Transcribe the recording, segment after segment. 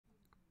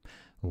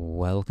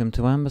Welcome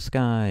to Amber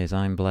Skies,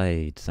 I'm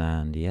Blades,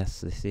 and yes,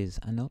 this is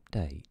an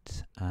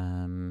update.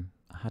 I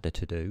had a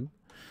to-do,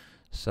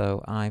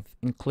 so I've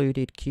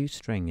included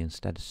CueString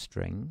instead of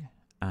string,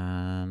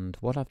 and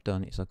what I've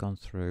done is I've gone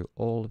through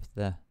all of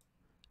the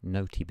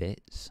notey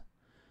bits,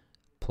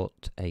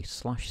 put a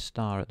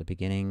 /* at the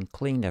beginning,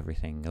 cleaned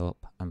everything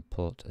up, and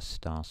put a */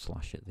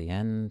 at the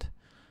end,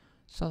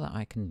 so that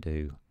I can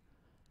do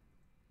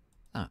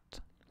that.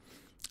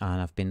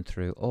 And I've been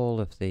through all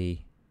of the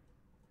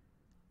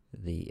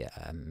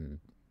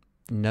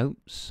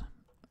notes.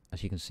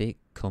 As you can see, it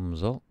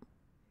comes up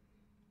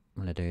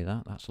when I do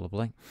that. That's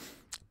lovely.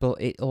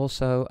 But it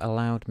also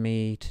allowed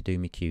me to do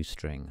my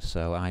CueString,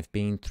 so I've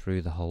been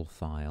through the whole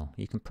file.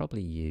 You can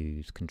probably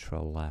use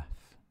Control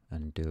F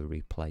and do a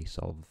replace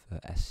of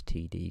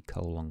std :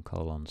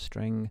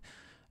 string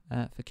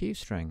for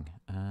CueString,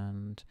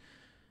 and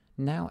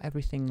now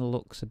everything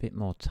looks a bit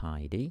more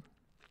tidy.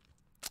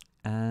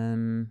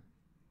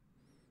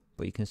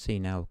 But you can see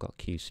now we've got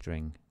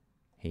CueString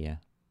here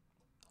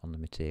on the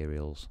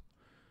materials.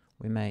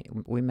 We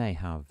may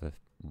have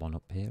one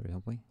up here,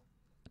 have we?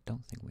 I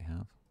don't think we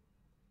have.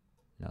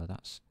 No,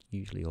 that's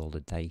usually all the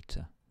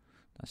data.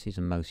 That's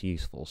the most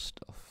useful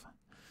stuff.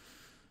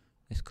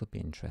 This could be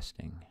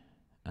interesting.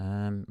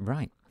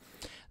 Right.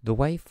 The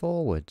way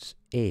forwards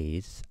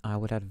is, I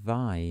would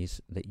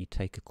advise that you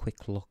take a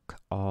quick look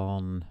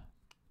on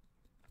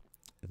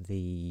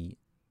the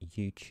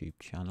YouTube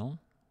channel.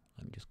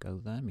 Let me just go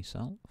there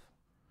myself.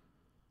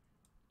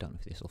 Don't know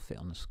if this will fit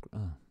on the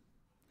screen. Oh.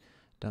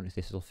 Don't know if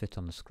this will fit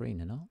on the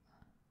screen or not.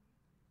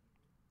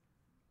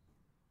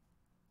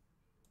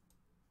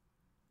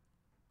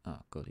 Oh,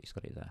 good, he's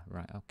got it there.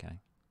 Right,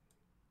 okay.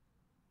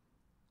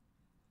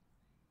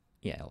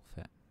 Yeah, it'll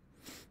fit.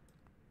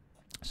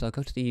 So I'll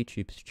go to the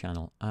YouTube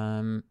channel.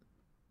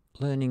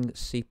 Learning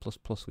C++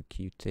 with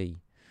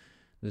Qt.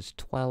 There's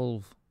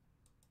 12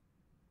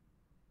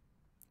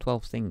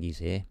 thingies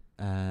here.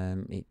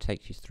 It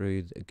takes you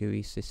through the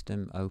GUI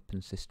system,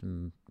 open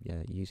system,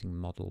 using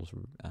models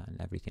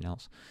and everything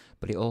else.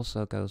 But it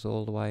also goes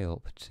all the way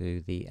up to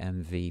the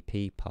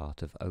MVP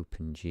part of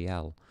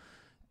OpenGL.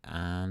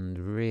 And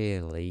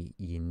really,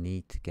 you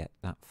need to get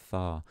that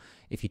far.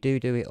 If you do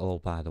it all,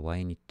 by the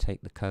way, and you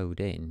take the code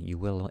in, you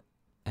will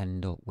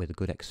end up with a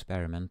good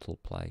experimental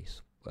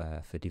place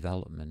for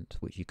development,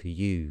 which you could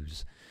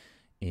use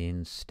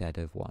instead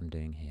of what I'm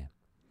doing here.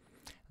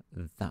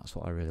 That's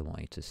what I really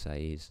wanted to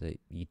say, is that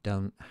you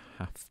don't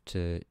have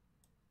to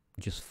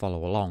just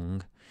follow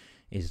along,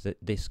 is that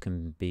this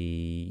can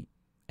be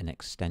an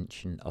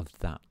extension of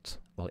that.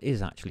 Well, it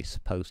is actually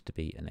supposed to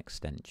be an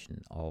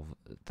extension of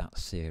that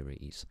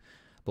series,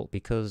 but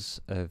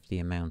because of the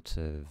amount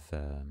of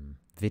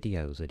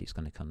videos that it's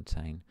going to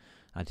contain,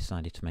 I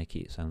decided to make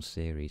it its own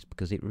series,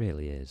 because it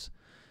really is.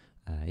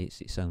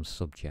 It's its own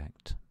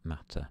subject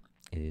matter.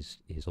 It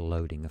is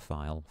loading a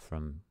file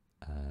from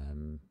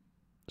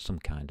some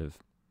kind of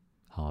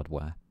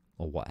hardware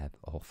or whatever,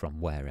 or from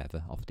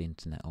wherever, off the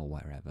internet or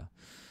wherever.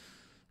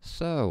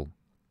 So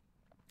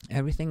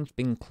everything's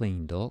been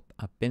cleaned up.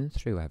 I've been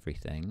through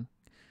everything,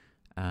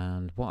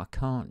 and what I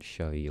can't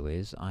show you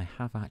is I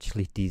have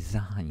actually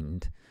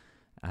designed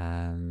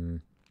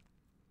a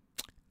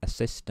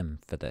system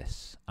for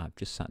this. I've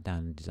just sat down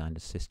and designed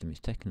a system. It's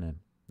taken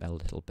a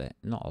little bit,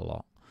 not a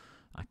lot.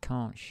 I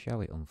can't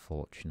show it,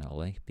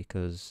 unfortunately,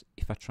 because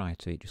if I try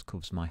to, it just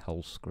covers my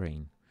whole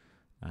screen.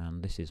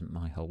 And this isn't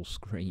my whole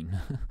screen.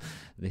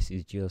 This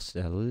is just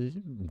a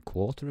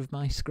quarter of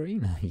my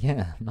screen.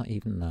 Yeah, not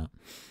even that.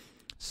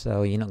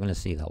 So you're not going to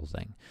see the whole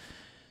thing.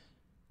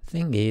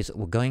 Thing is,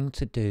 we're going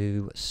to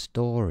do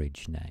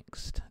storage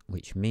next,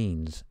 which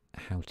means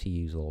how to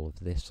use all of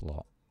this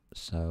lot.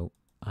 So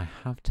I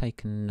have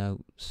taken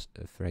notes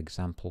for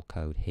example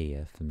code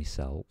here for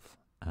myself.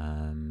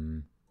 I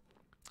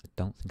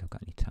don't think I've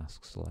got any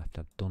tasks left.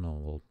 I've done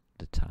all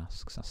the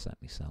tasks I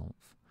set myself.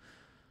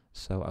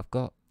 So I've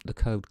got the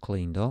code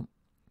cleaned up.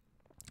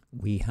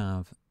 We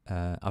have,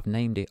 I've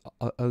named it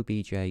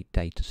OBJ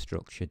data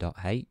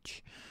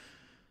structure.h,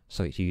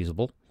 so it's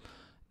usable.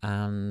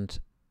 And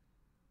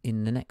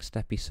in the next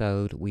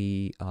episode,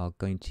 we are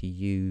going to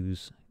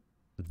use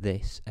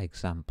this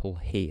example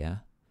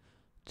here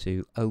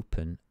to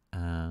open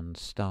and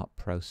start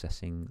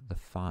processing the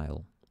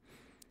file.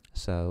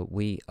 So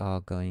we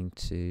are going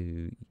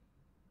to,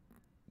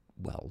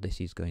 well, this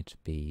is going to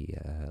be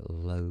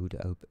load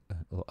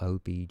or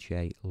obj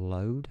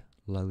load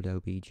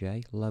obj.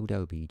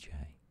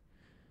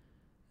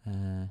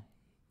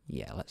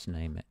 Yeah, let's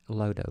name it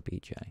load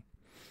obj.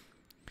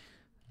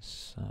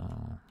 So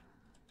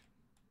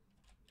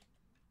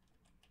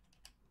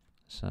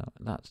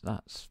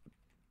that's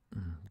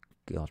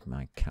God,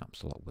 my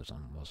caps lock was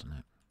on, wasn't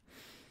it?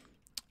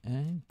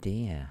 Oh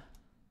dear.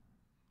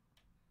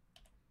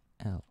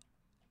 L-O-A-D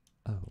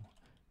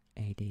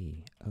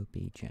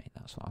OBJ,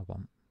 that's what I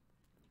want.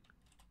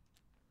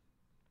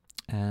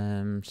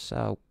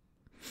 So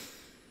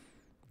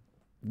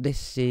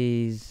this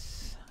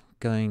is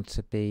going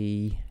to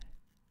be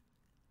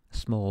a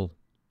small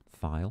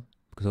file,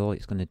 because all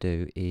it's going to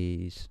do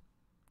is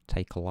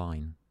take a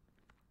line.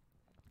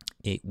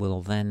 It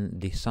will then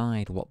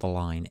decide what the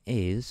line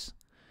is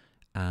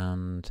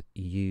and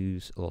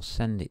use or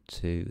send it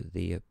to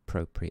the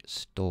appropriate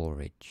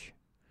storage.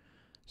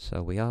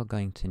 So we are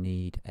going to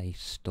need a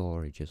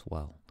storage as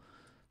well.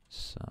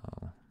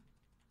 So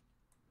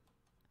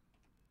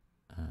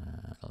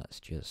let's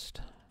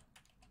just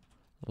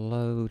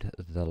load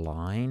the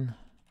line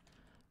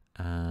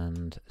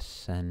and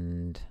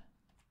send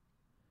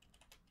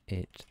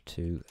it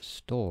to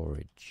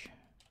storage.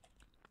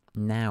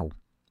 Now,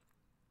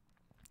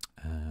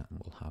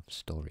 we'll have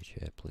storage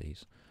here,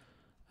 please.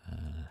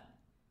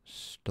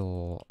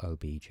 Store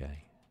OBJ.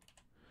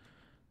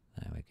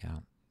 There we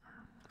go.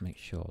 Make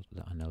sure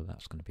that I know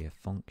that's going to be a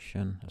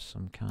function of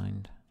some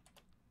kind.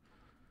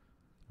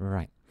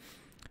 Right.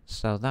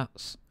 So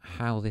that's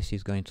how this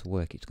is going to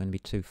work. It's going to be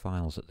two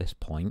files at this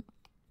point,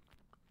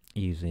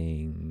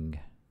 using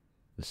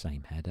the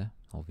same header,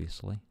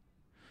 obviously.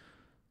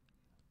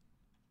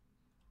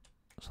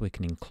 So we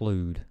can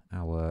include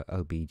our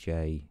OBJ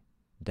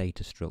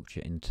data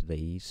structure into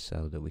these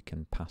so that we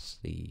can pass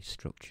the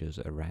structures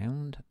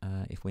around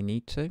if we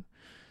need to.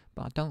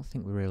 But I don't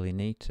think we really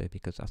need to,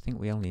 because I think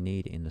we only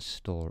need it in the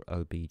store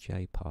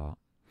OBJ part.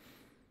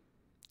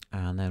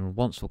 And then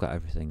once we've got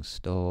everything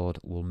stored,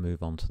 we'll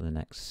move on to the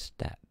next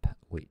step,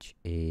 which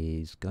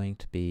is going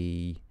to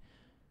be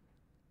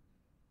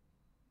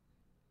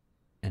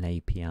an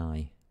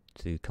API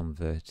to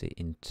convert it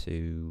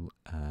into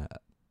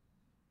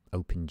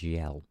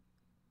OpenGL.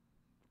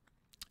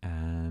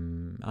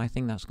 I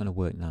think that's going to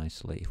work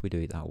nicely if we do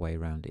it that way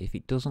around. If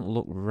it doesn't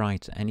look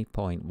right at any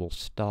point, we'll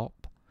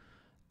stop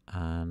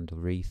and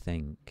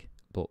rethink.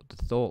 But the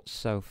thoughts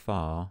so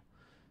far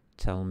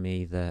tell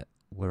me that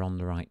we're on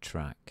the right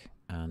track,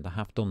 and I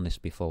have done this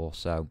before,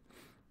 so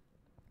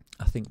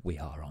I think we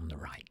are on the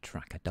right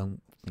track. I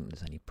don't think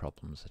there's any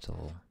problems at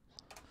all.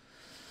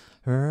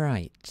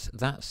 Right,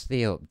 that's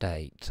the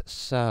update.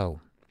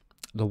 So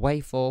the way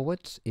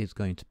forwards is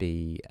going to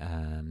be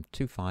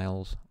two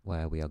files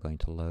where we are going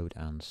to load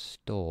and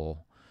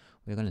store.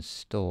 We're going to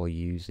store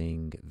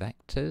using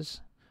vectors,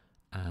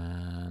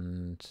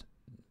 and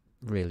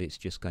really it's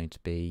just going to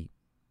be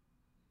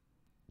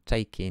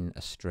taking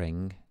a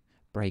string,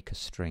 break a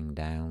string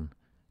down,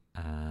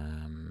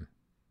 and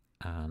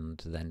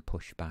then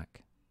push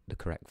back the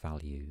correct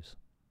values.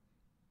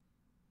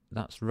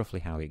 That's roughly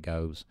how it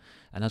goes.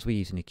 And as we're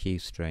using a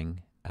CueString,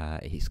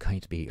 it's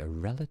going to be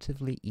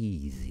relatively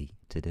easy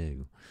to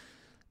do.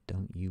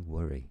 Don't you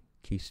worry.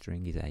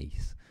 CueString is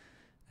ace.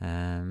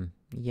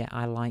 Yeah,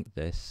 I like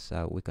this,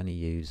 so we're going to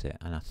use it.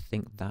 And I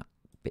think that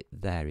bit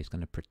there is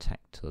going to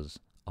protect us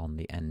on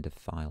the end of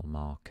file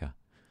marker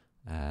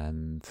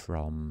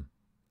from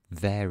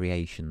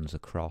variations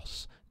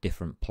across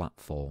different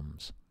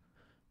platforms.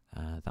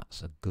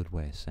 That's a good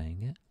way of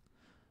saying it.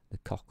 The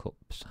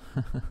cock-ups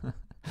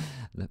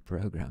that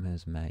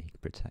programmers make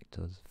protect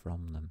us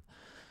from them.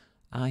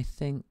 I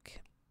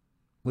think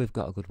we've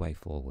got a good way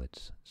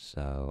forwards,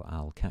 so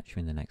I'll catch you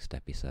in the next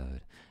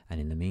episode.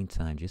 And in the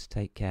meantime, just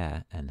take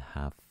care and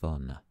have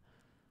fun.